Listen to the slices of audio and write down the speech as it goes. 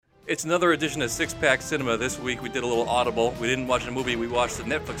It's another edition of Six Pack Cinema. This week we did a little audible. We didn't watch a movie, we watched the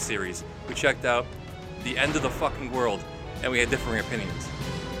Netflix series. We checked out The End of the Fucking World, and we had differing opinions.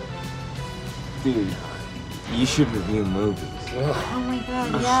 Dude, you should review movies. Oh my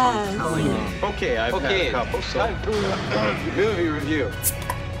god, yes. Telling you. Okay, I've had a couple, so time to movie review.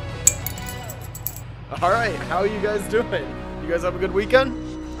 All right, how are you guys doing? You guys have a good weekend?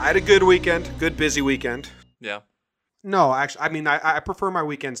 I had a good weekend, good busy weekend. Yeah. No, actually, I mean, I prefer my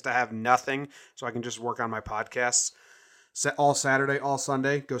weekends to have nothing, so I can just work on my podcasts. All Saturday, all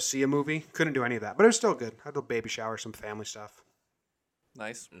Sunday, go see a movie. Couldn't do any of that, but it was still good. I had a baby shower, some family stuff.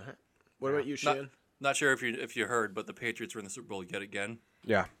 Nice. What about you, Sheehan? Not sure if you heard, but the Patriots were in the Super Bowl yet again.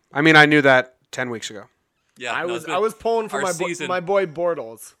 Yeah, I mean, I knew that 10 weeks ago. Yeah, I was pulling for my boy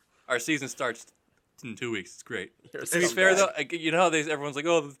Bortles. Our season starts in 2 weeks. It's great. You're To be so fair, bad. though, you know how everyone's like,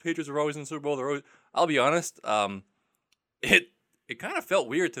 "Oh, the Patriots are always in the Super Bowl." I'll be honest. It kind of felt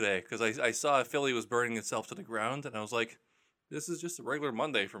weird today because I saw Philly was burning itself to the ground, and I was like, "This is just a regular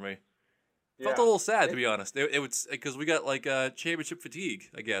Monday for me." Felt a little sad, to be honest. It was because we got like championship fatigue,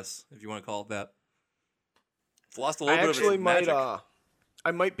 I guess, if you want to call it that. It's lost a little bit of its magic.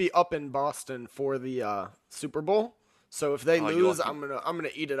 I might be up in Boston for the Super Bowl. So if they you're lose, lucky. I'm gonna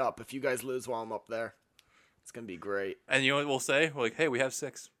eat it up. If you guys lose while I'm up there, it's gonna be great. And you know what we'll say? We're like, "Hey, we have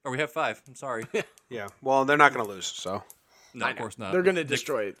 6 or we have 5." I'm sorry. Yeah, well, they're not going to lose, so. No, of course not. They're gonna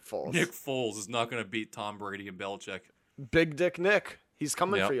destroy Foles. Nick Foles is not going to beat Tom Brady and Belichick. Big Dick Nick. He's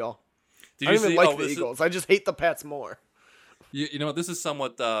coming Yep. for y'all. Did I you don't even see? like the Eagles. I just hate the Pats more. You know what? This is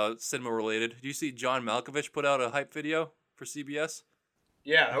somewhat cinema related. Do you see John Malkovich put out a hype video for CBS?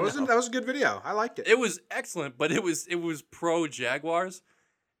 Yeah, that was a good video. I liked it. It was excellent, but it was pro Jaguars,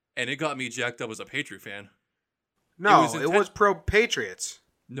 and it got me jacked up as a Patriot fan. No, was it was pro-Patriots.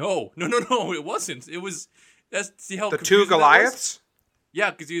 No, it wasn't. It was. See how The confusing two that was? Goliaths?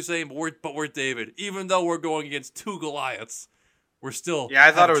 Yeah, because you're saying we're David. Even though we're going against 2 Goliaths, we're still I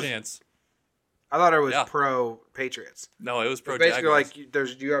thought have it a was chance. I thought it was Yeah. pro-Patriots. No, it was pro Basically, Jaguars.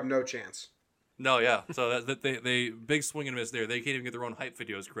 like, you have no chance. No, yeah. So that they big swing and miss there. They can't even get their own hype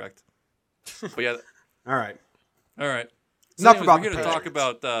videos correct. But yeah, All right. all right. So Enough anyways, about we're the here to talk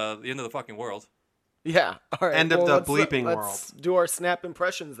Patriots. about the end of the fucking world. Yeah. All right. End of the bleeping let's do our snap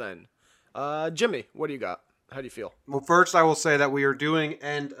impressions then. Jimmy, what do you got? How do you feel? Well, first, I will say that we are doing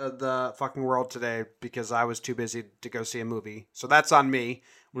End of the Fucking World today because I was too busy to go see a movie. So that's on me.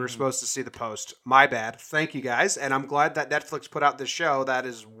 We were supposed to see the post. My bad. Thank you, guys. And I'm glad that Netflix put out this show that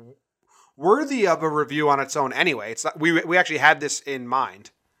is worthy of a review on its own anyway. It's not, we actually had this in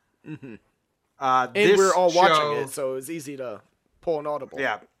mind. Mm-hmm. And And we're all watching it, so it's easy to pull an audible.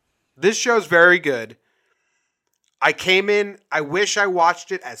 Yeah. This show's very good. I came in, I wish I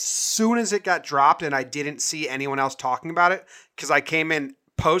watched it as soon as it got dropped and I didn't see anyone else talking about it because I came in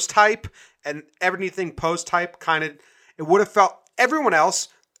post-hype and everything post-hype kind of, it would have felt, everyone else,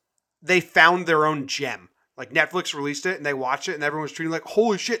 they found their own gem. Like Netflix released it and they watched it and everyone was treating it like,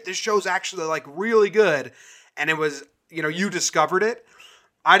 holy shit, this show's actually like really good. And it was, you discovered it.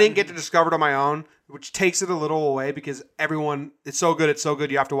 I didn't get to discover it on my own, which takes it a little away because everyone, it's so good,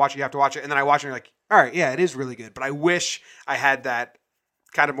 you have to watch it. And then I watch it and you're like, all right, yeah, it is really good. But I wish I had that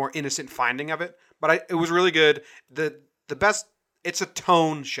kind of more innocent finding of it. But it was really good. The best, it's a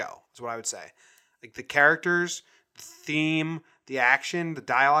tone show, is what I would say. Like the characters, the theme, the action, the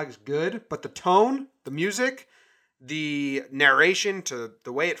dialogue is good. But the tone, the music, the narration, to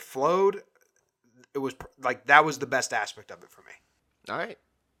the way it flowed, it was like, that was the best aspect of it for me. All right.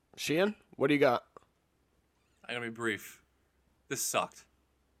 Sheehan, what do you got? I'm gonna be brief. This sucked.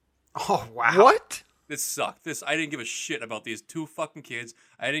 Oh, wow. What? This sucked. I didn't give a shit about these 2 fucking kids.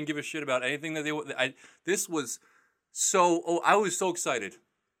 I didn't give a shit about anything that this was so. Oh, I was so excited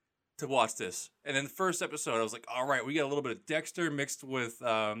to watch this. And then the first episode, I was like, all right, we got a little bit of Dexter mixed with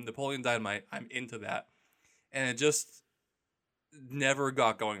Napoleon Dynamite. I'm into that. And it just never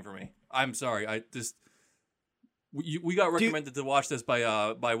got going for me. I'm sorry. We got recommended to watch this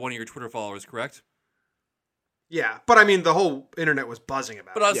by one of your Twitter followers, correct? Yeah, but I mean, the whole internet was buzzing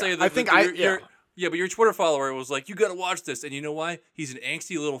about But it. I'll say that yeah. but your Twitter follower was like, you got to watch this. And you know why? He's an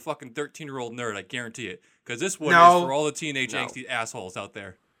angsty little fucking 13-year-old nerd. I guarantee it. Because this one is for all the teenage angsty assholes out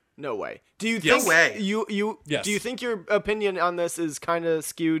there. No way. Do you Yes. think No way. Yes. Do you think your opinion on this is kind of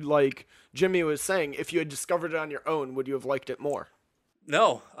skewed like Jimmy was saying? If you had discovered it on your own, would you have liked it more?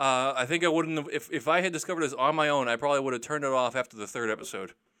 No, I think I wouldn't have. If I had discovered this on my own, I probably would have turned it off after the 3rd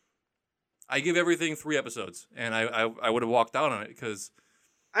episode. I give everything 3 episodes, and I would have walked out on it because.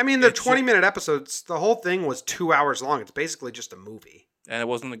 I mean, the 20-minute episodes, the whole thing was 2 hours long. It's basically just a movie. And it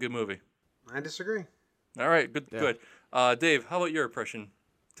wasn't a good movie. I disagree. All right, good. Dave, how about your impression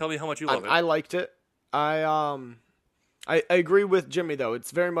Tell me how much you love it. I liked it. I agree with Jimmy though.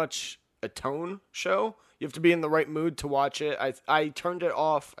 It's very much a tone show. You have to be in the right mood to watch it. I turned it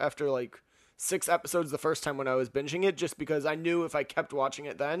off after like 6 episodes the first time when I was binging it, just because I knew if I kept watching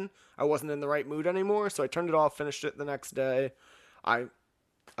it then I wasn't in the right mood anymore. So I turned it off, finished it the next day. I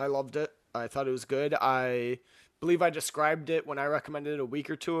loved it. I thought it was good. I believe I described it when I recommended it a week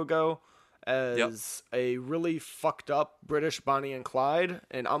or two ago as a really fucked up British Bonnie and Clyde,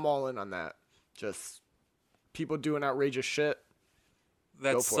 and I'm all in on that. Just people doing outrageous shit.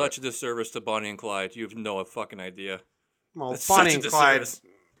 That's such a disservice to Bonnie and Clyde. You have no fucking idea. Well, That's Bonnie such a and Clyde. disservice.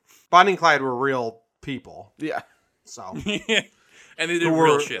 Bonnie and Clyde were real people. Yeah. So And they did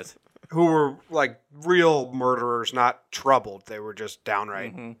real shit. who were like real murderers, not troubled. They were just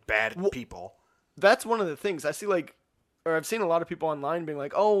downright bad people. That's one of the things I see, like, or I've seen a lot of people online being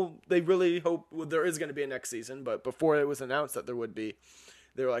like, oh, they really hope there is going to be a next season. But before it was announced that there would be,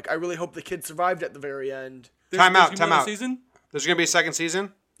 they were like, I really hope the kid survived at the very end. Time out. Season? There's going to be a second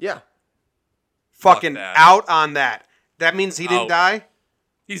season? Yeah. Fucking that. out on that. That means he didn't Out. die?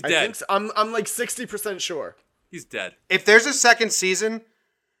 He's I dead. think so. I'm like 60% sure. He's dead. If there's a second season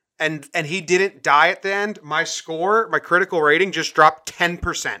and he didn't die at the end, my critical rating just dropped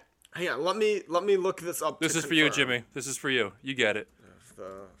 10%. Hang on, let me look this up. This to is for you, confirm. Jimmy. This is for you. You get it.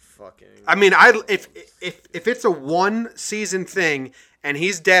 The fucking. I mean, if it's a one season thing and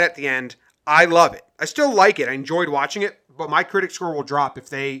he's dead at the end, I love it. I still like it. I enjoyed watching it, but my critic score will drop if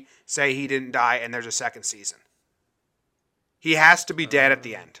they say he didn't die and there's a second season. He has to be dead at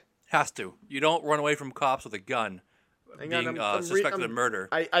the end. Has to. You don't run away from cops with a gun Hang on, being I'm suspected of murder.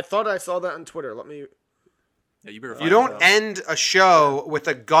 I thought I saw that on Twitter. Let me. Yeah, you better You find don't out. end a show with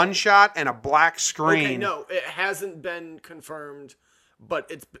a gunshot and a black screen. Okay, no, it hasn't been confirmed, but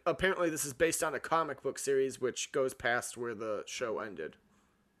it's apparently this is based on a comic book series which goes past where the show ended.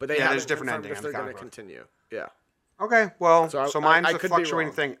 But they Yeah, haven't there's different confirmed ending if on the they're going to comic book. continue. Yeah. Okay, well, So so, I- mine's I a could be fluctuating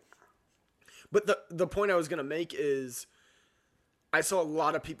wrong. thing. But the point I was going to make is I saw a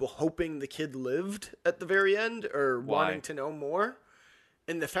lot of people hoping the kid lived at the very end or Why? wanting to know more.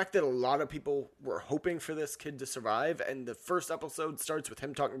 And the fact that a lot of people were hoping for this kid to survive, and the first episode starts with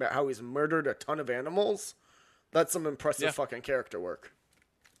him talking about how he's murdered a ton of animals, that's some impressive fucking character work.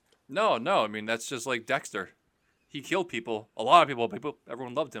 No. I mean, that's just like Dexter. He killed people. A lot of people.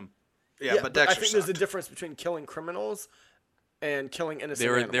 Everyone loved him. Yeah, but I Dexter think there's a sucked. difference between killing criminals and killing innocent They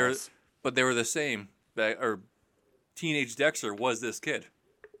were animals. but they were the same. Or teenage Dexter was this kid.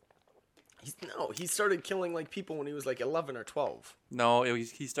 He started killing like people when he was like 11 or 12. No, he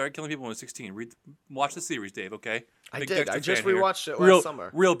started killing people when he was 16. Watch the series, Dave. Okay. I Big did. Dexter I just fan here. rewatched it last summer.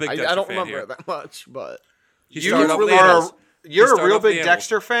 Real big Dexter I don't fan remember here. it that much, but He You started off with are animals. you're He a started real off with big animals.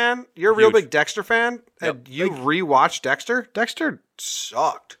 Dexter fan. You're a real Huge. big Dexter fan, and Yep. you rewatched Dexter. Dexter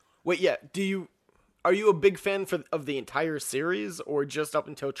sucked. wait, yeah. Are you a big fan of the entire series or just up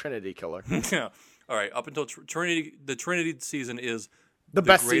until Trinity Killer? Yeah. All right. Up until Trinity, the Trinity season is The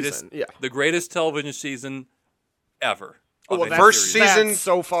best greatest, season, yeah. the greatest television season ever. Oh, of well, any that's, First series. season- that's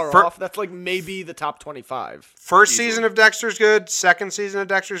so far fir- off. That's like maybe the top 25. First Easily. season of Dexter's good. Second season of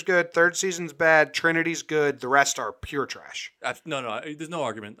Dexter's good. Third season's bad. Trinity's good. The rest are pure trash. No. There's no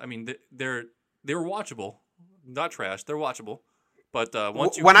argument. I mean, they were watchable, not trash. They're watchable. But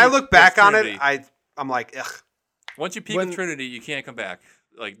once you When I peak look with back on Trinity- it, I'm like, ugh. once you peak When- with Trinity, you can't come back.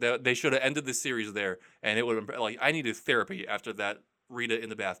 Like they should have ended the series there, and it would have like I needed therapy after that Rita in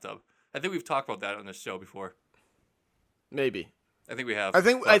the bathtub. I think we've talked about that on this show before. Maybe. I think we have. I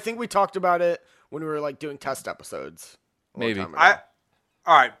But think we talked about it when we were like doing test episodes. a long Maybe. time ago.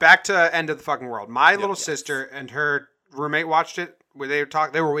 All right, back to End of the Fucking World. My little sister and her roommate watched it. Where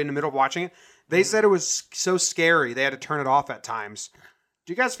they were in the middle of watching it. They said it was so scary they had to turn it off at times.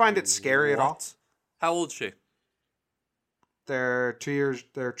 Do you guys find it scary at all? What? How old is she? They're 2 years.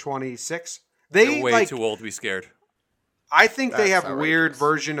 They're 26. They're They way like. too old to be scared. I think they That's have a weird outrageous.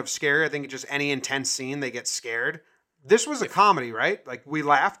 version of scary. I think just any intense scene they get scared. This was a comedy, right? Like we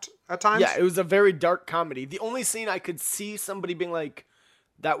laughed at times. Yeah, it was a very dark comedy. The only scene I could see somebody being like,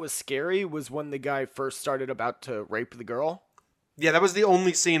 that was scary was when the guy first started about to rape the girl. Yeah, that was the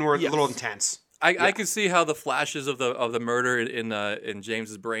only scene where it's Yes. a little intense. I could see how the flashes of the murder in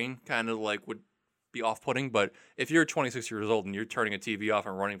James's brain kind of like would be off-putting, but if you're 26 years old and you're turning a TV off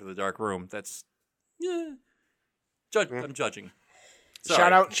and running to the dark room, that's I'm judging. Sorry.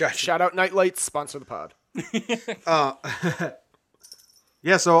 Shout out Nightlights, sponsor the pod.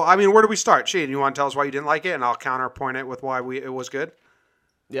 Yeah, so I mean, where do we start? Shane, you want to tell us why you didn't like it, and I'll counterpoint it with why it was good.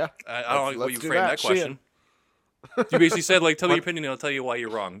 Yeah. I don't like the way you let's do framed that Sheehan. question. You basically said like tell your opinion and I'll tell you why you're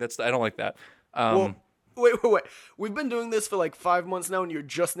wrong. I don't like that. Wait. We've been doing this for like 5 months now, and you're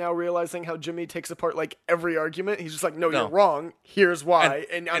just now realizing how Jimmy takes apart like every argument. He's just like, no, you're wrong. Here's why,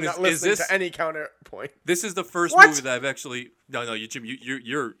 and I'm not listening to any counterpoint. This is the first What? movie that I've actually. No, you, Jim,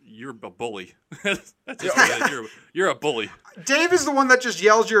 you're a bully. That's just what it is. You're a bully. Dave is the one that just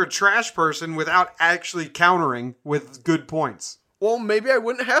yells you're a trash person without actually countering with good points. Well, maybe I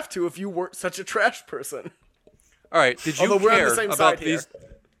wouldn't have to if you weren't such a trash person. All right. Did you Although we're on care the same about side these? here.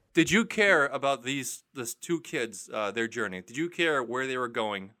 Did you care about these two kids, their journey? Did you care where they were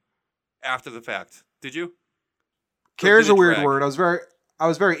going after the fact? Did you? Care is did a it weird drag? word. I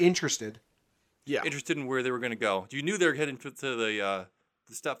was very interested. Yeah. Interested in where they were going to go. You knew they were heading to the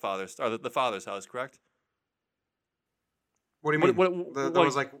stepfather's or the father's house, correct? What do you mean? What- that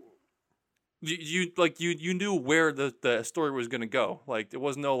was like, You knew where the story was going to go. Like there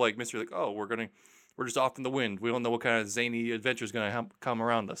was no like mystery. Like we're just off in the wind. We don't know what kind of zany adventure is going to come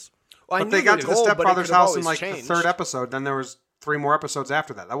around us. Well, I but they knew got to the goal, but it stepfather's could've house in always like changed. the third episode. Then there was 3 more episodes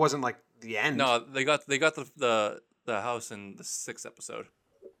after that. That wasn't like the end. No, they got the house in the 6th episode.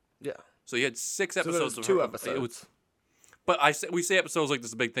 Yeah. So you had 6 there was episodes. of 2 her- episodes. It was, but we say episodes like this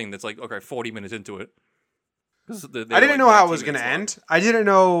is a big thing. That's like okay, 40 minutes into it. I didn't know how it was going to end. I didn't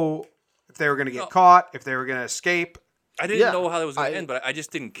know if they were going to get caught, if they were going to escape. I didn't Yeah, know how that was going to end, but I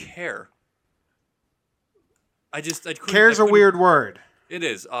just didn't care. I couldn't. Care's a weird word. It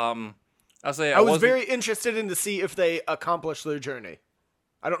is. I'll say I was wasn't- very interested in to see if they accomplished their journey.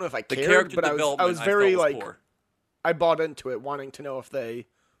 I don't know if I the cared, character but I development. was very felt was like poor. I bought into it, wanting to know if they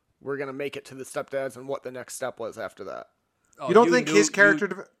were gonna make it to the stepdads and what the next step was after that. Oh, You don't think knew- his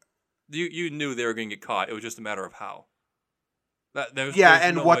character... You knew they were going to get caught. It was just a matter of how. There's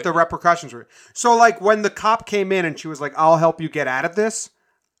and no what way- the repercussions were. So, like, when the cop came in and she was like, I'll help you get out of this,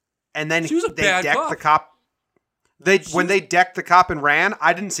 and then She was a they bad decked cop. the cop. When they decked the cop and ran,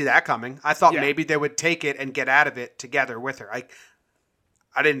 I didn't see that coming. I thought Yeah. maybe they would take it and get out of it together with her.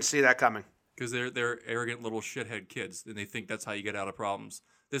 I didn't see that coming. because they're arrogant little shithead kids, and they think that's how you get out of problems.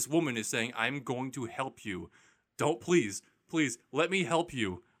 This woman is saying, "I'm going to help you. Don't please let me help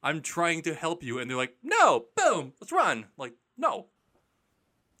you. I'm trying to help you." And they're like, "No, boom, let's run." Like, no.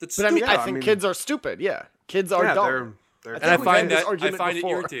 That's But I mean, stupid. I think kids are stupid. Yeah, kids are Yeah, dumb. they're And I we've find had this that I argument find it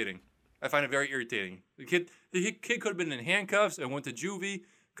before. irritating. I find it very irritating. The kid could have been in handcuffs and went to juvie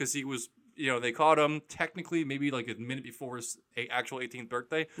because he was, they caught him technically maybe like a minute before his actual 18th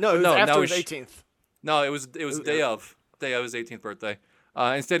birthday. No, it was But after now his he's- 18th. No, it was day of his 18th birthday.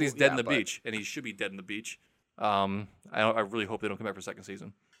 Instead, he's dead yeah, in the but- beach, and he should be dead in the beach. I really hope they don't come back for a second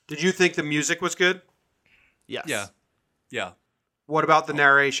season. Did you think the music was good? Yes. Yeah. What about the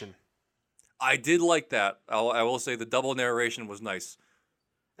narration? I did like that. I will say the double narration was nice.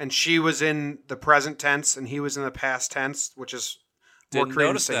 And she was in the present tense and he was in the past tense, which is more Didn't creative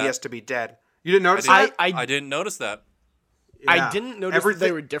to notice say that. he has to be dead. You didn't notice I that? I didn't notice that. I Yeah. didn't notice that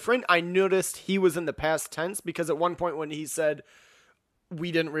they were different. I noticed he was in the past tense because at one point when he said,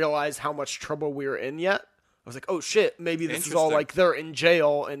 "We didn't realize how much trouble we were in yet," I was like, "Oh shit, maybe this is all Interesting. like they're in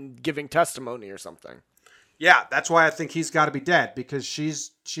jail and giving testimony or something." Yeah, that's why I think he's got to be dead, because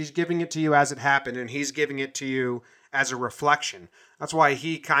she's giving it to you as it happened, and he's giving it to you as a reflection. That's why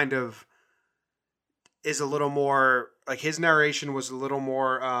he kind of is a little more, like, his narration was a little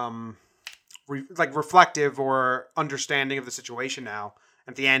more reflective or understanding of the situation now.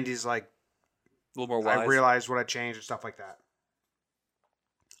 At the end, he's like, A little more wise. I realized what I changed and stuff like that.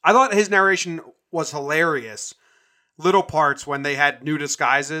 I thought his narration was hilarious. Little parts when they had new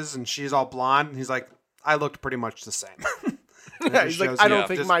disguises and she's all blonde, and he's like, I looked pretty much the same. And it Yeah, just he's like, shows "I you don't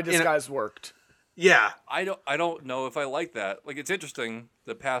think just my in a- disguise worked." Yeah. I don't know if I like that. Like, it's interesting,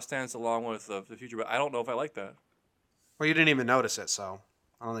 the past tense along with the future, but I don't know if I like that. Well, you didn't even notice it, so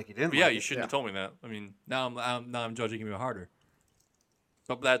I don't think you didn't. But yeah, like you it. shouldn't have told me that. I mean, now I'm judging him harder.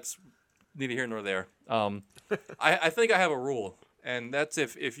 But that's neither here nor there. I think I have a rule, and that's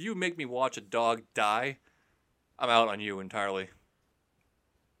if you make me watch a dog die, I'm out on you entirely.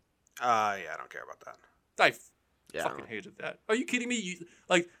 Yeah, I don't care about that. I Yeah. fucking hated that. Are you kidding me?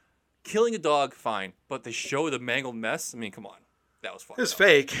 Like, killing a dog, fine, but they show the mangled mess. I mean, come on, that was fucked It was up.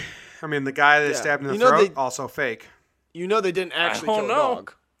 fake. I mean, the guy that Yeah. stabbed in the You know, throat, they- also fake. You know they didn't actually don't kill know. a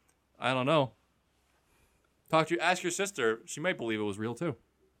dog. I don't know. Ask your sister. She might believe it was real too.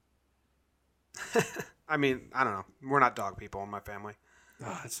 I mean, I don't know. We're not dog people in my family.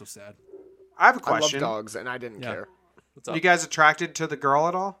 Ah, that's so sad. I have a I love question. dogs, and I didn't Yeah. care. What's up? You guys attracted to the girl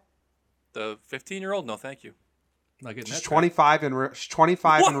at all? The 15-year-old? No, thank you. Not getting She's that. 25 she's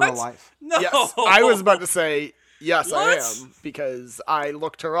 25 in real What? life. No. Yes, I was about to say yes, I What? am, because I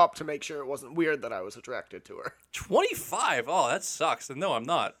looked her up to make sure it wasn't weird that I was attracted to her. 25. Oh, that sucks. And no, I'm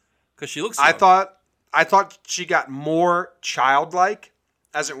not. Because she looks. I young. I thought she got more childlike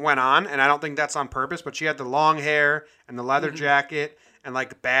as it went on, and I don't think that's on purpose, but she had the long hair and the leather jacket and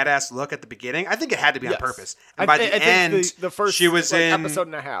like a badass look at the beginning. I think it had to be on Yes. purpose. And by the I end, think the first she was in episode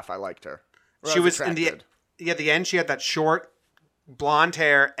and a half. I liked her. Or I she was in attracted. the end. She had that short blonde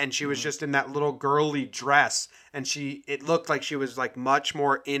hair, and she was just in that little girly dress, and it looked like she was like much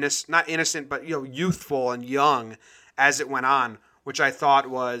more innocent, not innocent, but youthful and young as it went on, which I thought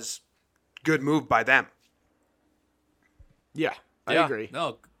was good move by them. Yeah, I Yeah. agree.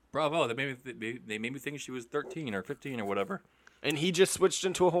 No, bravo. They made me think she was 13 or 15 or whatever. And he just switched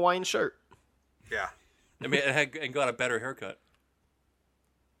into a Hawaiian shirt. Yeah, I mean, and got a better haircut.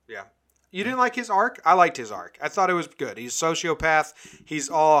 yeah. You didn't like his arc? I liked his arc. I thought it was good. He's a sociopath. He's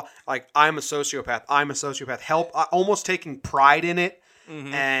all like, I'm a sociopath. I'm a sociopath. Almost taking pride in it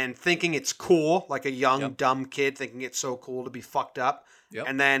and thinking it's cool, like a young, dumb kid thinking it's so cool to be fucked up. Yep.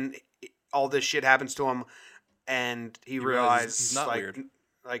 And then all this shit happens to him, and he realizes he's not weird.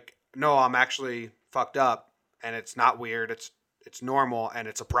 Like, no, I'm actually fucked up, and it's not weird. It's normal, and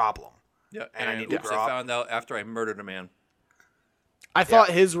it's a problem. Yeah, And I need to oops, grow I up. found out after I murdered a man. I thought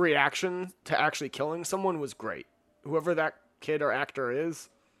his reaction to actually killing someone was great. Whoever that kid or actor is,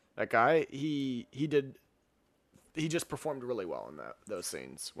 that guy, he just performed really well in those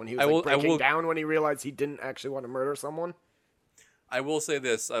scenes when he was breaking down when he realized he didn't actually want to murder someone. I will say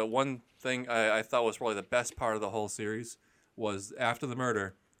this: one thing I thought was probably the best part of the whole series was after the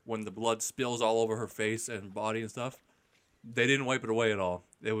murder, when the blood spills all over her face and body and stuff. They didn't wipe it away at all.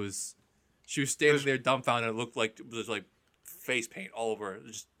 She was standing there dumbfounded. It looked like it was like face paint all over her.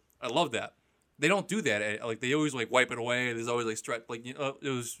 I love that. They don't do that. Like they always like wipe it away. There's always like stretch. Like it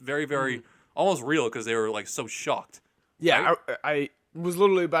was very, very almost real because they were like so shocked. Yeah, I was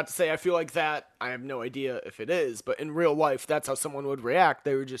literally about to say I feel like that. I have no idea if it is, but in real life, that's how someone would react.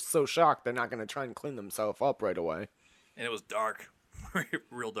 They were just so shocked they're not going to try and clean themselves up right away. And it was dark,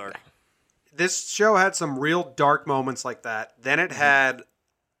 real dark. This show had some real dark moments like that. Then it had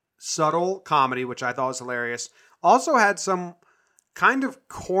subtle comedy, which I thought was hilarious. Also had some kind of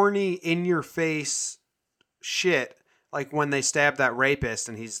corny, in-your-face shit, like when they stabbed that rapist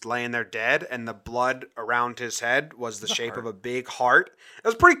and he's laying there dead, and the blood around his head was the shape of a big heart. It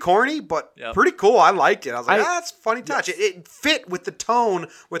was pretty corny, but pretty cool. I liked it. I was like, that's a funny touch. Yes. It fit with the tone,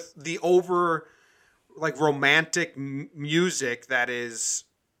 with the over, like, romantic music that is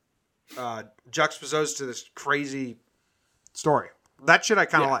juxtaposed to this crazy story. That shit I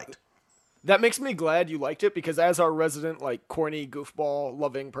kind of liked. That makes me glad you liked it because as our resident like corny goofball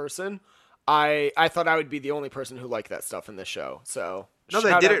loving person, I thought I would be the only person who liked that stuff in this show. So No, they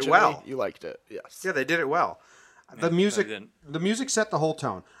shout did out, it Jimmy. well. You liked it, yes. Yeah, they did it well. Yeah, The music, they didn't. the music set the whole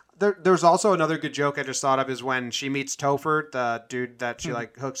tone. There's also another good joke I just thought of is when she meets Topher, the dude that she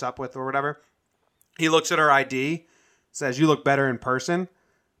like hooks up with or whatever. He looks at her ID, says, "You look better in person."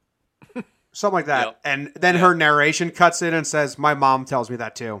 Something like that. Yep. And then her narration cuts in and says, "My mom tells me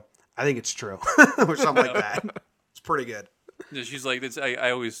that too. I think it's true." Or something like that. It's pretty good. Yeah, she's like,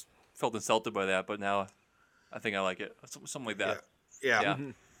 I always felt insulted by that, but now I think I like it. Something like that. Yeah.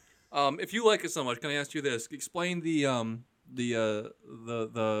 Yeah. If you like it so much, can I ask you this? Explain the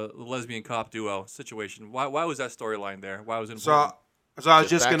lesbian cop duo situation. Why was that storyline there? Why was it important? So I was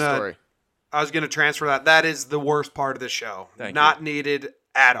just Backstory. gonna transfer that. That is the worst part of the show. Thank Not you. needed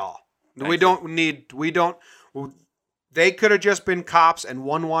at all. Thank They could have just been cops, and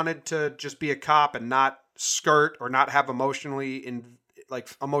one wanted to just be a cop and not skirt or not have emotional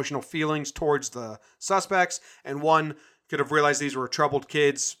feelings towards the suspects, and one could have realized these were troubled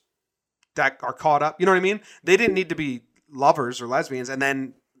kids that are caught up. You know what I mean? They didn't need to be lovers or lesbians, and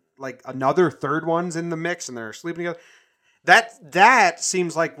then like another third one's in the mix, and they're sleeping together. That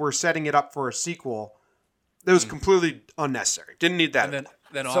seems like we're setting it up for a sequel. That was completely unnecessary. Didn't need that. And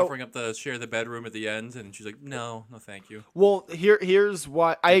then So- offering up to share the bedroom at the end, and she's like, no, thank you. Well, here's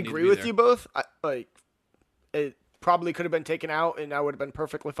why I Didn't need to agree be with there. you both. It probably could have been taken out, and I would have been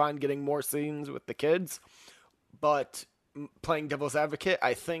perfectly fine getting more scenes with the kids. But playing devil's advocate,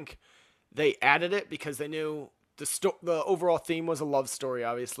 I think they added it because they knew the overall theme was a love story,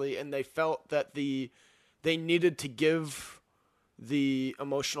 obviously, and they felt that they needed to give the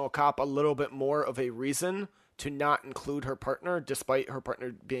emotional cop a little bit more of a reason to not include her partner, despite her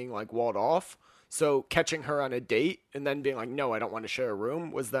partner being like walled off. So catching her on a date and then being like, no, I don't want to share a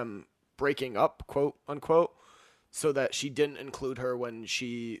room, was them breaking up, quote unquote, so that she didn't include her when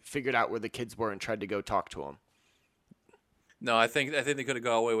she figured out where the kids were and tried to go talk to them. No, I think they could have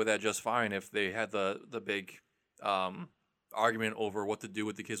got away with that just fine if they had the big argument over what to do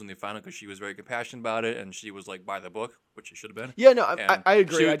with the kids when they found it because she was very compassionate about it and she was like by the book, which she should have been. Yeah, no, And I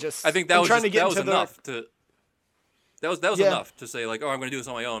agree. I think that I'm was trying just, to get that was into enough to. That was Yeah. enough to say like, oh, I'm going to do this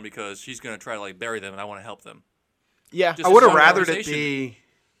on my own because she's going to try to like bury them and I want to help them. Yeah, Just I would have some rathered it conversation. be.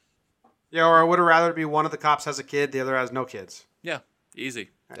 Yeah, or I would have rather it be one of the cops has a kid, the other has no kids, Yeah, easy.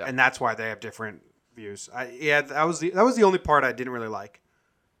 Yeah. and that's why they have different views. That was the only part I didn't really like.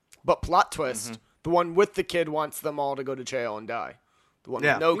 but plot twist: the one with the kid wants them all to go to jail and die. The one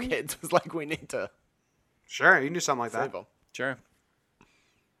Yeah. with no kids was like, we need to Sure, you can do something like save that. them. Sure.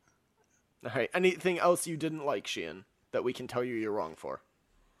 All right. Anything else you didn't like, Sheehan, that we can tell you you're wrong for?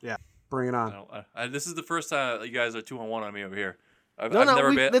 Yeah, bring it on. This is the first time that you guys are 2-on-1 on me over here. I've No,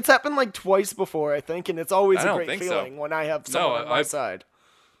 never been. it's happened like twice before, I think, and it's always I a don't great think so. feeling when I have someone on my side.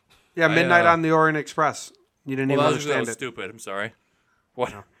 Yeah, Midnight I, on the Orient Express. You didn't Well, even that understand was it. stupid. I'm sorry. What?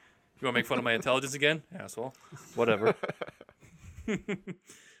 You want to make fun of my intelligence again, asshole? Whatever.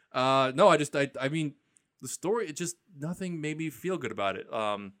 No, I mean, the story. It just nothing made me feel good about it.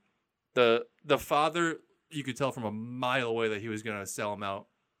 The father, you could tell from a mile away that he was gonna sell him out.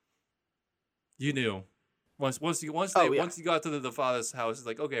 You knew. Once you got to the father's house, it's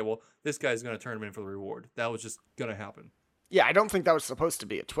like, okay, well, this guy's gonna turn him in for the reward. That was just gonna happen. Yeah, I don't think that was supposed to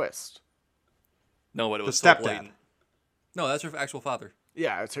be a twist. No, but it was The so stepdad. blatant. No, that's her actual father.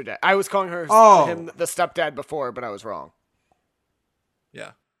 Yeah, it's her dad. I was calling him the stepdad before, but I was wrong.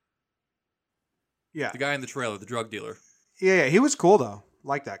 Yeah, Yeah. the guy in the trailer, the drug dealer. Yeah, he was cool though.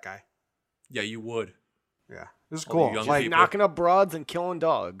 Like that guy. Yeah, you would. Yeah, it was All the cool. young Like, people. Knocking up broads and killing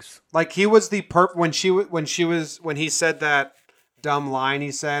dogs. like he was the when he said that dumb line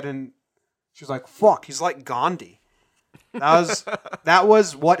he said, and she was like, "Fuck," he's like Gandhi. That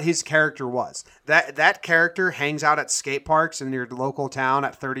was what his character was. That character hangs out at skate parks in your local town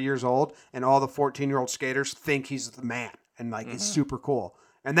at 30 years old, and all the 14-year-old skaters think he's the man, and like he's super cool.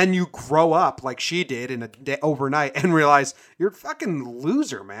 And then you grow up like she did in a day overnight and realize you're a fucking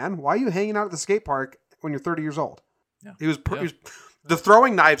loser, man. Why are you hanging out at the skate park when you're 30 years old? Yeah. He was the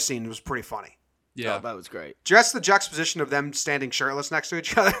throwing knife scene was pretty funny. Yeah, Oh, that was great. Just the juxtaposition of them standing shirtless next to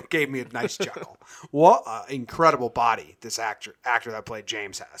each other gave me a nice chuckle. What an incredible body this actor that played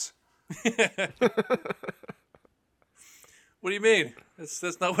James has. What do you mean?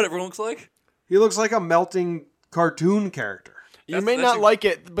 That's not what everyone looks like? He looks like a melting cartoon character. You That's- may that's not like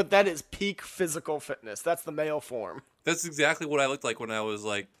it, but that is peak physical fitness. That's the male form. That's exactly what I looked like when I was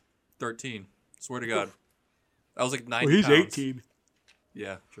like 13. Swear to God. I was like 90 Well, he's pounds. 18.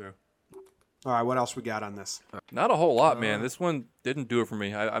 Yeah, true. All right, what else we got on this? Not a whole lot, man. This one didn't do it for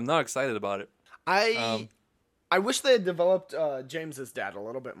me. I'm not excited about it. I wish they had developed James's dad a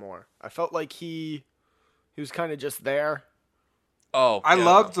little bit more. I felt like he was kind of just there. Oh, I yeah.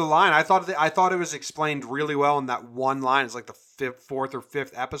 loved the line. I thought it was explained really well in that one line. It's like the fourth or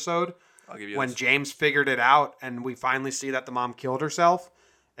fifth episode I'll give you when this. James figured it out, and we finally see that the mom killed herself.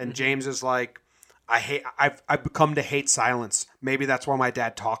 And James is like, I've come to hate silence. Maybe that's why my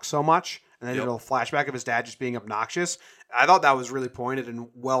dad talks so much. And then Yep. a little flashback of his dad just being obnoxious. I thought that was really pointed and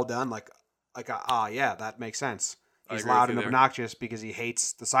well done. Yeah, that makes sense. I He's agree with loud you and there. obnoxious because he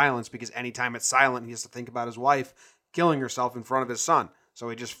hates the silence, because anytime it's silent, he has to think about his wife killing herself in front of his son. So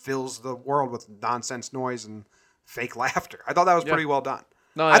he just fills the world with nonsense noise and fake laughter. I thought that was pretty well done.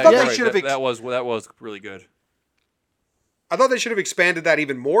 No, I thought you're they right. should have That was really good. I thought they should have expanded that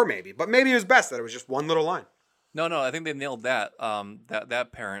even more, maybe. But maybe it was best that it was just one little line. No, I think they nailed that.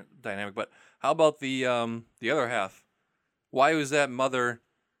 That parent dynamic. But how about the other half? Why was that mother?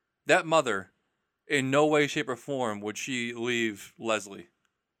 In no way, shape, or form would she leave Leslie.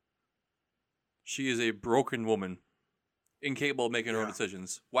 She is a broken woman, incapable of making her own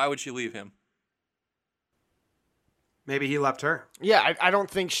decisions. Why would she leave him? Maybe he left her. Yeah, I don't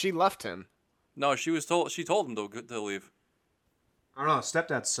think she left him. No, she told him to leave. I don't know.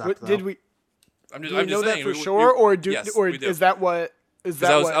 Stepdad sucked, But though. did we? I'm Do just we know saying, that for sure, or do yes, or we do. is that what is 'Cause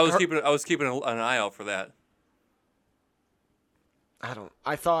that what? I was keeping an eye out for that. I don't.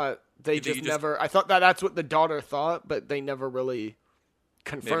 I thought they You think just you just- never. I thought that's what the daughter thought, but they never really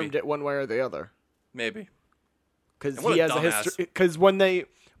confirmed Maybe. it one way or the other. Maybe. Because And what he a has a dumbass. history. Because when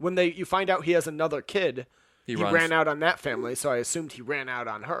you find out he has another kid, He he runs. ran out on that family. So I assumed he ran out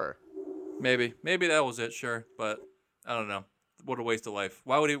on her. Maybe that was it. Sure, but I don't know. What a waste of life.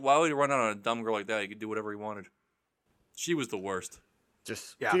 Why would he run out on a dumb girl like that? He could do whatever he wanted. She was the worst.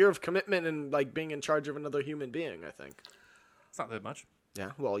 Just Yeah. fear of commitment and like being in charge of another human being. I think. It's not that much.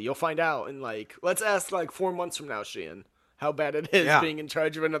 Yeah. Well, you'll find out in let's ask 4 months from now, Sheehan, how bad it is Yeah. being in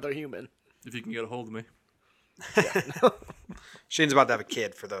charge of another human. If you can get a hold of me. Shane's about to have a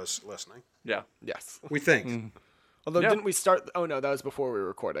kid, for those listening. Yeah. Yes. We think. Although, Yeah. didn't we start? Oh no, that was before we were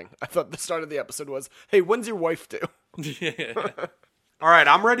recording. I thought the start of the episode was, "Hey, when's your wife due?" Yeah. All right,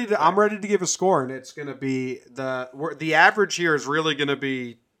 I'm ready to give a score, and it's gonna be the average here is really gonna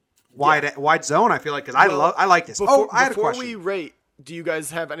be wide zone. I feel like because I like this. I had a before question. we rate, do you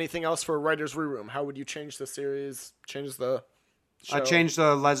guys have anything else for writers' room? How would you change the series? Change the show? I changed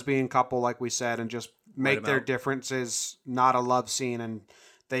the lesbian couple, like we said, and just make 'em their out. differences not a love scene, and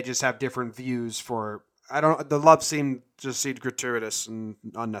they just have different views for. The love scene just seemed gratuitous and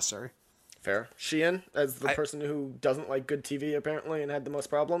unnecessary. Fair. Sheehan, as the person who doesn't like good TV apparently and had the most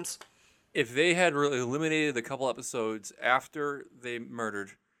problems. If they had really eliminated the couple episodes after they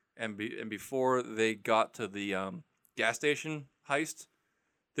murdered and before they got to the gas station heist,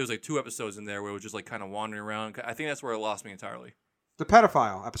 there was like 2 episodes in there where it was just like kind of wandering around. I think that's where it lost me entirely. The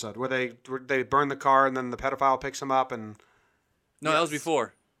pedophile episode where they burn the car and then the pedophile picks him up and No, that was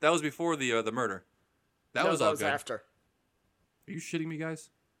before. That was before the murder. That was all good. after. Are you shitting me, guys?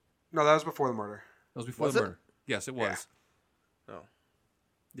 no, that was before the murder. That was before Was the it? murder. Yes, it was. Oh.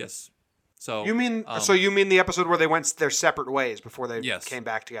 Yes. So You mean the episode where they went their separate ways before they Yes. came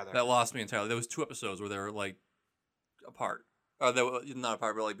back together? that lost me entirely. There was 2 episodes where they were like apart. They were not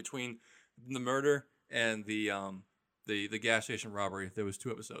apart, but like between the murder and the gas station robbery. There was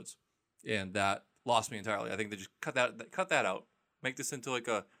 2 episodes, and that lost me entirely. I think they just cut that out. Make this into like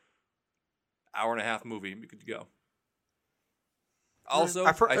a hour-and-a-half movie. We could go. Also,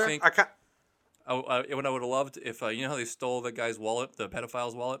 I think what I would have loved if you know how they stole the guy's wallet, the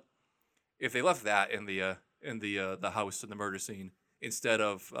pedophile's wallet. If they left that in the house in the murder scene instead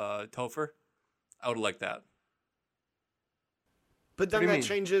of Topher, I would have liked that. But then do you that mean?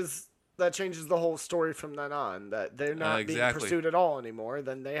 changes the whole story from then on. That they're not being Exactly. pursued at all anymore.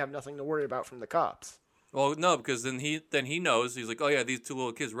 Then they have nothing to worry about from the cops. Well, no, because then he knows. He's like, oh yeah, these 2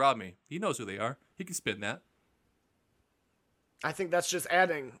 little kids robbed me. He knows who they are. He can spin that. I think that's just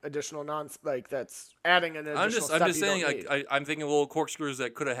adding additional that's adding an additional I'm step just you saying. don't need. I'm thinking little corkscrews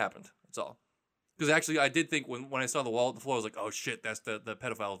that could have happened. That's all. Because actually, I did think when I saw the wallet on the floor, I was like, oh shit, that's the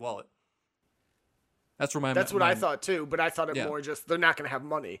pedophile's wallet. That's where That's what I thought too, but I thought it Yeah. more just they're not going to have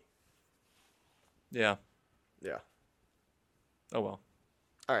money. Yeah. Yeah. Oh well.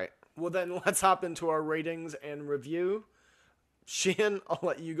 All right. Well, then let's hop into our ratings and review. Sheehan, I'll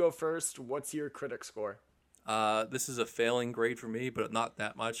let you go first. What's your critic score? This is a failing grade for me, but not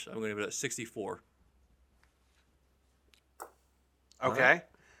that much. I'm going to give it a 64. Okay,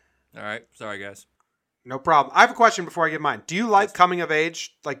 All right. Sorry, guys. no problem. I have a question before I give mine. Do you like coming of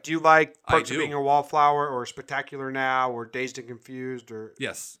age? Like, do you like I Perks of do. Being a Wallflower or Spectacular Now or Dazed and Confused or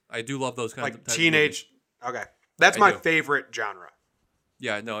Yes, I do love those kinds of like types of teenage? Okay, that's I my do. favorite genre. movies.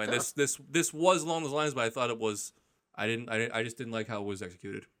 Yeah, no, and this was along those lines, but I thought it was. I just didn't like how it was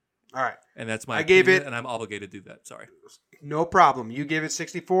executed, All right, and that's my. I gave opinion, it- and I'm obligated to do that. Sorry. no problem. You gave it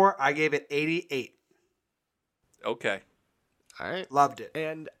 64. I gave it 88. Okay. All right. Loved it.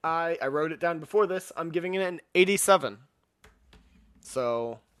 And I wrote it down before this. I'm giving it an 87.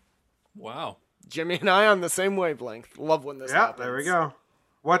 So Wow. Jimmy and I on the same wavelength. Love when this Yeah, happens. there we go.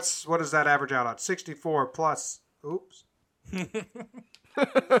 What does that average out at? 64 plus. Oops.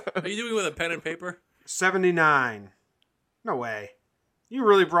 Are you doing it with a pen and paper? 79. No way. You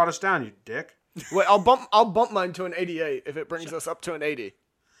really brought us down, you dick. Wait, I'll bump mine to an 88 if it brings us up to an 80.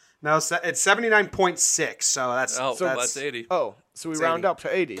 No, it's 79.6. So that's Oh, So that's 80. Oh, so we It's round 80. up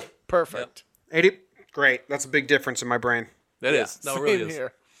to 80. Perfect. 80. Great. That's a big difference in my brain. That is. No, it Same really is.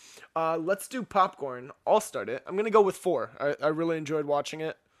 here. Let's do popcorn. I'll start it. I'm gonna go with 4. I really enjoyed watching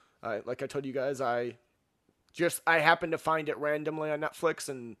it. Like I told you guys, I happened to find it randomly on Netflix,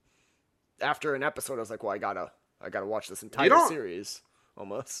 and after an episode, I was like, well, I gotta watch this entire don't- series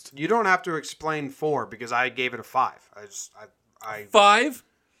almost. You don't have to explain 4 because I gave it a 5. I 5?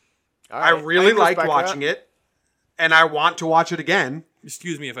 I really like watching it, and I want to watch it again.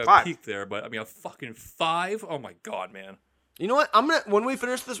 Excuse me if I 5. peeked there, but I mean a fucking 5? Oh my god, man. You know what? When we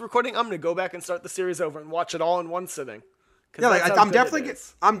finish this recording, I'm gonna go back and start the series over and watch it all in one sitting. 'Cause Yeah, like that's how I'm good it definitely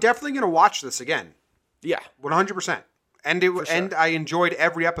is. I'm definitely gonna watch this again, Yeah. 100%. And and I enjoyed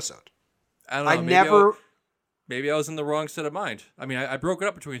every episode. I don't know. I Maybe I was in the wrong set of mind. I mean, I broke it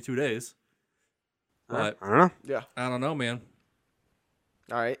up between 2 days. But I don't know. Yeah. I don't know, man.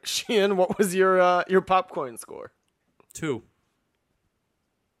 All right, Sheehan, what was your popcorn score? 2.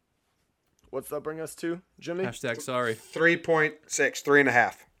 What's that bring us to, Jimmy? Hashtag sorry. 3.6,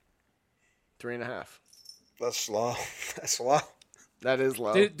 3.5. 3.5. That's slow. That's slow. That is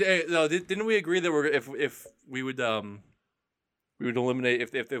low. Didn't we agree that if we would eliminate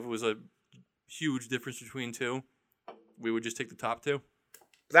if it was a huge difference between 2, we would just take the top 2?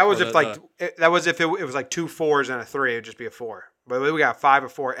 That was Or if the- that was if it was like 2 4s and a 3, it'd just be a 4. But we got 5, a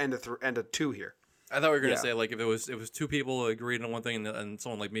 4, and a 2 here. I thought we were gonna Yeah. say like if it was two people agreed on one thing and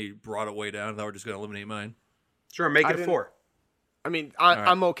someone like me brought it way down, I thought we were just gonna eliminate mine. Sure, make I it a didn't- 4. I mean, right.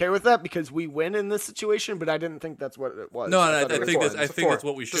 I'm okay with that because we win in this situation, but I didn't think that's what it was. No, I I thought it was think four. that's, I It's a think 4. that's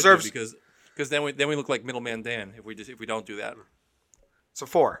what we should Deserves- do because then we look like middleman Dan if we don't do that. It's a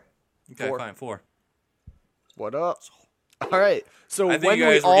 4. Okay, 4. fine, 4. What up? All right. So I think when you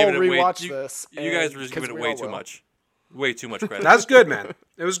we guys were all giving it way. rewatch You, this, you guys were just 'cause giving it we way all too will. much. Way too much credit. That's good, man.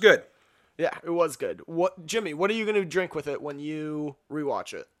 It was good. Yeah, it was good. What, Jimmy? What are you gonna drink with it when you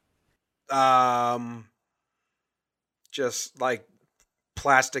rewatch it? Just like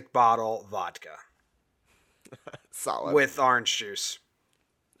plastic bottle vodka Solid. with orange juice.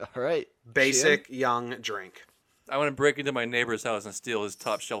 All right. Basic young drink. I want to break into my neighbor's house and steal his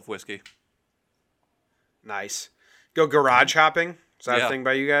top shelf whiskey. Nice. Go garage hopping. Is that Yeah. a thing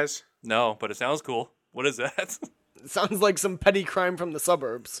by you guys? No, but it sounds cool. What is that? It sounds like some petty crime from the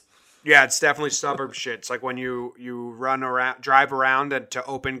suburbs. Yeah, it's definitely suburb shit. It's like when you drive around to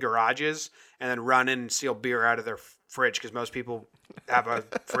open garages and then run in and steal beer out of their fridge because most people have a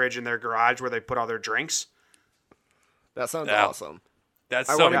fridge in their garage where they put all their drinks. That sounds Yeah. awesome. That's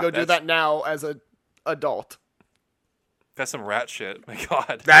I some, want to go do that's- that now as a adult. That's some rat shit. My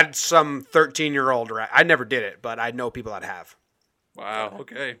God. That's some 13-year-old rat. I never did it, but I know people that have. Wow.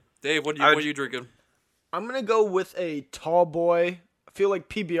 Okay. Dave, what I would- are you drinking? I'm gonna go with a tall boy. I feel like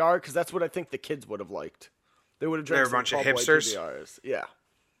PBR because that's what I think the kids would have liked. They would have They're drank a some bunch of tall boy hipsters? PBRs. Yeah.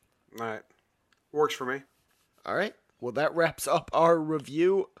 All right. Works for me. All right. Well, that wraps up our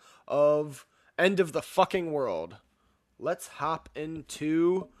review of End of the Fucking World. Let's hop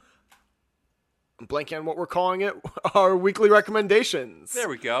into. I'm blanking on what we're calling it. Our weekly recommendations. There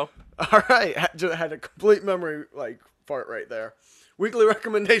we go. All right. Had a complete memory fart right there. Weekly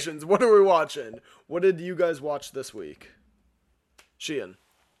recommendations. What are we watching? What did you guys watch this week? Sheehan.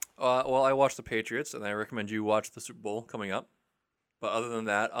 Well, I watched the Patriots, and I recommend you watch the Super Bowl coming up. But other than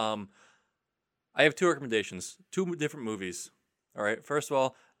that, I have 2 recommendations, 2 different movies. All right. First of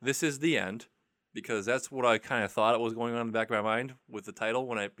all, This Is the End, because that's what I kind of thought it was going on in the back of my mind with the title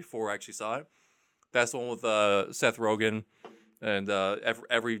before I actually saw it. That's the one with Seth Rogen and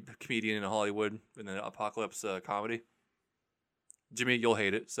every comedian in Hollywood in an apocalypse comedy. Jimmy, you'll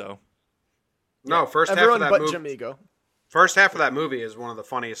hate it. So No, Everyone but Jimmy go. First half of that movie is one of the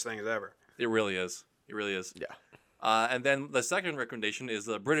funniest things ever. it really is. It really is. Yeah. And then the second recommendation is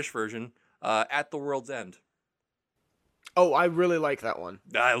the British version, At the World's End. Oh, I really like that one.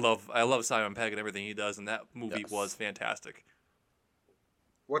 I love Simon Pegg and everything he does, and that movie Yes. was fantastic.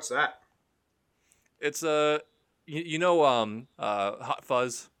 What's that? It's Hot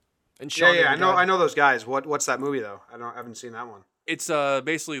Fuzz. And Yeah, Shaun yeah, of the Dead. I know those guys. What's that movie though? I haven't seen that one. It's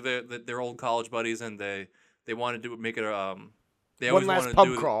basically their old college buddies, and they wanted to make it they always One last wanted pub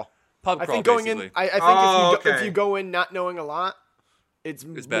to do crawl. Pub I crawl, think going basically. in, I think Oh, if okay. you go in not knowing a lot, it's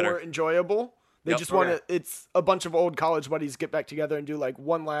better. more enjoyable. They Yep. just want to. Okay. It's a bunch of old college buddies get back together and do like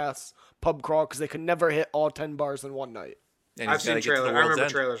one last pub crawl because they could never hit all 10 bars in one night. And I've he's seen gotta get to the trailers. I world's remember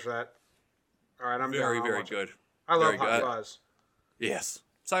end. trailers for that. All right, I'm Very, down. I'll very watch it. good. I love Very Hot good. Fuzz. Yes,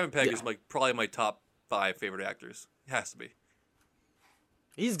 Simon Pegg Yeah. is probably my top 5 favorite actors. It has to be.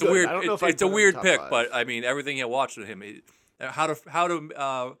 He's It's a good. weird. I don't know if I'd It's a put him in weird top pick, 5. but I mean everything I watched with him. How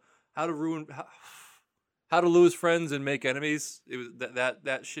to lose friends and make enemies. It was that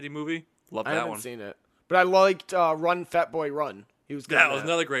shitty movie. Love I that haven't one. seen it. But I liked Run Fat Boy Run. He was good. That in was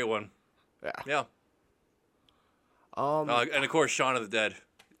another great one. Yeah. Yeah. And of course, Shaun of the Dead,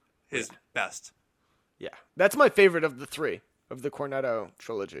 his best. Yeah, that's my favorite of the 3 of the Cornetto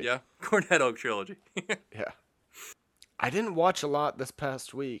trilogy. Yeah, Cornetto trilogy. Yeah. I didn't watch a lot this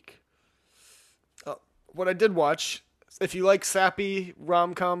past week. What I did watch, if you like sappy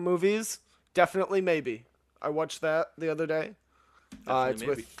rom-com movies, definitely Maybe. I watched that the other day. It's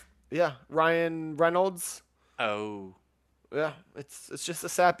Maybe. with Ryan Reynolds. Oh, Yeah, it's just a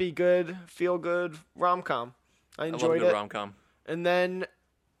sappy, good, feel-good rom-com. I I love a enjoyed good it. rom-com. And then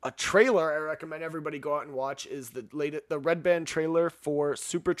a trailer I recommend everybody go out and watch is the Red Band trailer for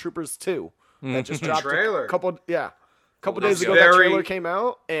Super Troopers 2. That just dropped Trailer. a couple That's days ago. good. That Very- trailer came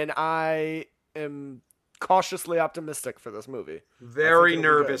out, and I am cautiously optimistic for this movie. Very it'll be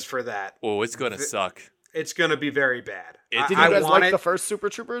nervous good. for that. Oh, it's gonna suck. It's gonna be very bad. Did Did I you guys want like it. the first Super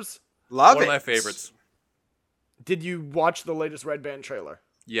Troopers? Love One it. of my favorites. Did you watch the latest Red Band trailer?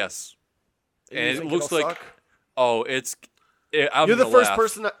 Yes. You And it think looks it'll like suck? I'm You're the gonna first laugh.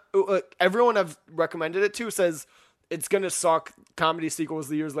 person. Everyone I've recommended it to says it's gonna suck. Comedy sequels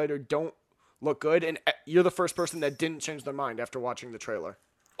the years later don't look good, and you're the first person that didn't change their mind after watching the trailer.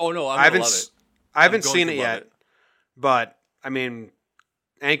 Oh no, I haven't love it. I haven't I'm going seen to it love yet, but I mean,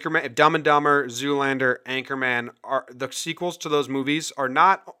 Anchorman, Dumb and Dumber, Zoolander, Anchorman are the sequels to those movies are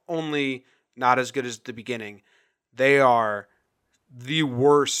not only not as good as the beginning, they are the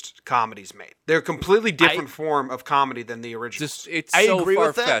worst comedies made. They're a completely different form of comedy than the originals. Just it's I so agree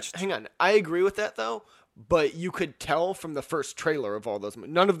with that. far-fetched. Hang on. I agree with that, though. But you could tell from the first trailer of all those.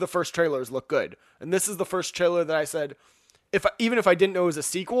 None of the first trailers look good. And this is the first trailer that I said, even if I didn't know it was a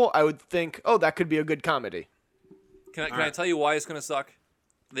sequel, I would think, oh, that could be a good comedy. Can I tell you why it's gonna suck?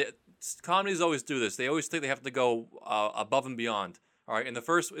 Comedies always do this. They always think they have to go above and beyond. All right. In the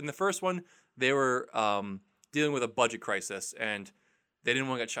first one, they were dealing with a budget crisis and they didn't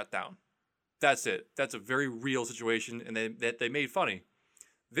want to get shut down. That's it. That's a very real situation, and they made funny.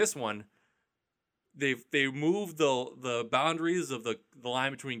 This one, they moved the boundaries of the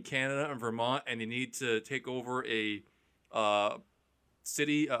line between Canada and Vermont, and they need to take over a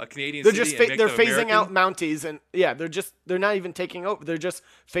city, a Canadian They're city. just and make they're them phasing American. out Mounties, and yeah, they're not even taking over. They're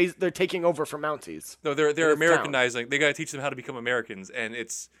taking over for Mounties. No, they're in this Americanizing. They got to teach them how to become Americans, and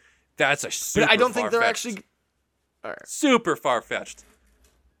that's a super. But I don't think they're far-fetched. actually. All right. Super far fetched.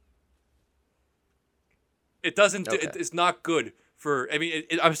 It doesn't. Okay. It's not good for. I mean,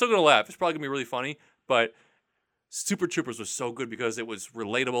 I'm still gonna laugh. It's probably gonna be really funny, but Super Troopers was so good because it was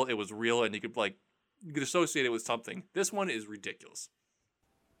relatable, it was real, and you could associate it with something. This one is ridiculous.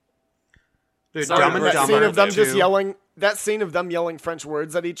 Dude, Sorry, Dumb and Brett. That Dumber scene of them just 2. yelling. That scene of them yelling French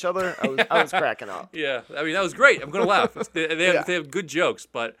words at each other. I was cracking up. Yeah, I mean that was great. I'm gonna laugh. They Yeah. have good jokes,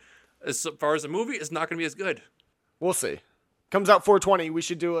 but as far as the movie, it's not gonna be as good. We'll see. Comes out 420. We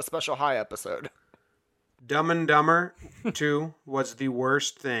should do a special high episode. Dumb and Dumber 2 was the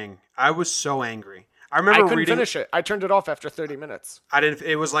worst thing. I was so angry. I I remember couldn't reading. finish it. I turned it off after 30 minutes. I didn't.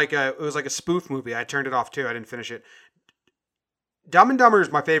 It was like a spoof movie. I turned it off too. I didn't finish it. Dumb and Dumber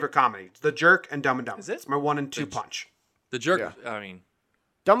is my favorite comedy. It's The Jerk and Dumb and Dumber. Is it? It's my 1 and 2 punch. The jerk. Yeah. I mean,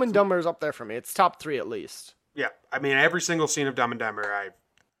 Dumb and Dumber is up there for me. It's top 3 at least. Yeah, I mean every single scene of Dumb and Dumber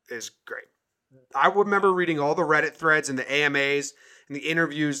is great. I remember reading all the Reddit threads and the AMAs and the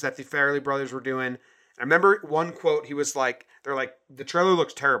interviews that the Farrelly brothers were doing. I remember one quote. He was like, "They're like, the trailer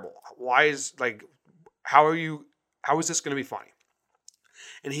looks terrible. How is this going to be funny?"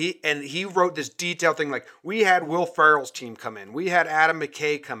 And he wrote this detailed thing like, we had Will Ferrell's team come in. We had Adam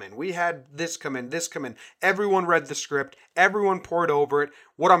McKay come in. We had this come in. Everyone read the script. Everyone poured over it.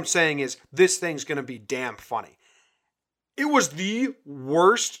 What I'm saying is this thing's going to be damn funny. It was the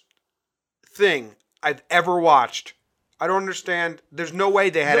worst thing I've ever watched. I don't understand. There's no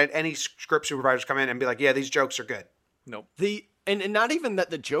way they had any script supervisors come in and be like, yeah, these jokes are good. nope. And not even that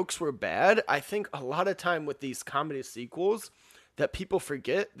the jokes were bad. I think a lot of time with these comedy sequels that people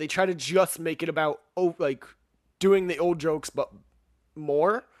forget, they try to just make it about doing the old jokes but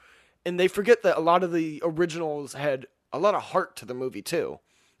more, and they forget that a lot of the originals had a lot of heart to the movie too.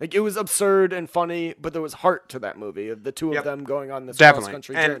 Like, it was absurd and funny, but there was heart to that movie of the two of them going on this Definitely.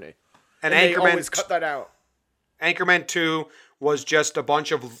 cross-country And- journey. And They Anchorman always cut that out. Anchorman 2 was just a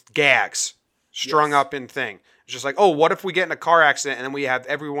bunch of gags strung up in thing. It's just like, oh, what if we get in a car accident and then we have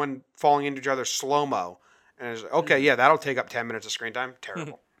everyone falling into each other slow-mo? And it's like, okay, yeah, that'll take up 10 minutes of screen time.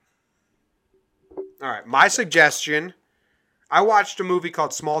 Terrible. All right, my suggestion, I watched a movie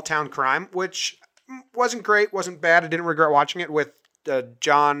called Small Town Crime, which wasn't great, wasn't bad. I didn't regret watching it with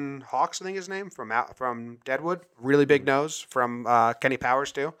John Hawkes, I think his name, from Deadwood. Really big nose from Kenny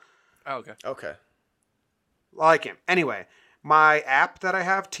Powers, too. Oh, okay. Okay. I like him. Anyway, my app that I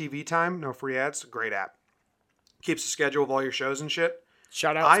have, TV Time, no free ads, great app. Keeps a schedule of all your shows and shit.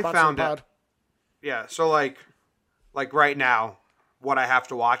 Shout out. I sponsor found pod. it. Yeah, so like right now, what I have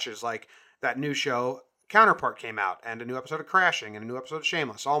to watch is like that new show Counterpart came out, and a new episode of Crashing, and a new episode of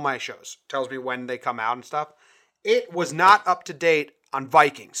Shameless. All my shows tells me when they come out and stuff. It was not up to date on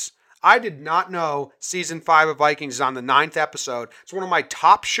Vikings. I did not know season 5 of Vikings is on the 9th episode. It's one of my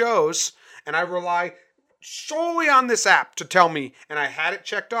top shows, and I rely solely on this app to tell me, and I had it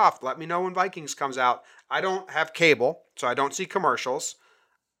checked off. Let me know when Vikings comes out. I don't have cable, so I don't see commercials.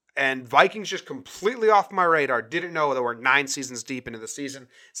 And Vikings just completely off my radar. Didn't know that we're 9 seasons deep into the season.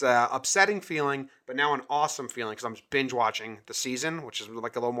 It's an upsetting feeling, but now an awesome feeling because I'm binge watching the season, which is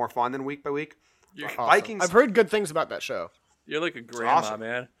like a little more fun than week by week. Awesome. Vikings. I've heard good things about that show. You're like a grandma, awesome.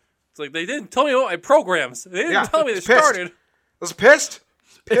 man. It's like they didn't tell me about my programs. They didn't Yeah, tell me they it's pissed. started. I was pissed.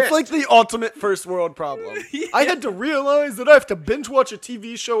 It's like the ultimate first world problem. I had to realize that I have to binge watch a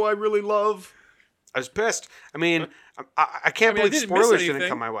TV show I really love. I was pissed. I mean, I can't I believe didn't miss spoilers didn't anything.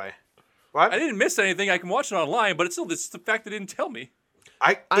 come my way. What? I didn't miss anything. I can watch it online, but it's still the fact they didn't tell me.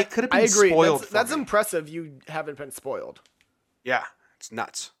 It could have been I agree. spoiled. That's for me. impressive. You haven't been spoiled. Yeah, It's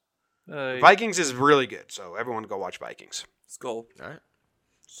nuts. Hey, Vikings is really good, so everyone go watch Vikings. Skull. All right.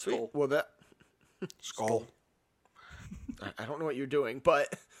 Sweet. Skull. Well, that Skull. I don't know what you're doing,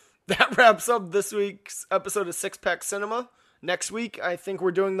 but that wraps up this week's episode of Six Pack Cinema. Next week, I think we're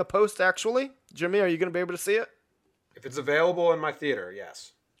doing the post, actually. Jimmy, are you going to be able to see it? If it's available in my theater,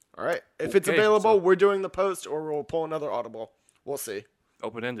 yes. All right. If it's Okay, available, so- we're doing the post, or we'll pull another Audible. We'll see.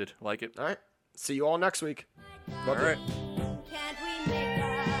 Open-ended. Like it. All right. See you all next week. All right.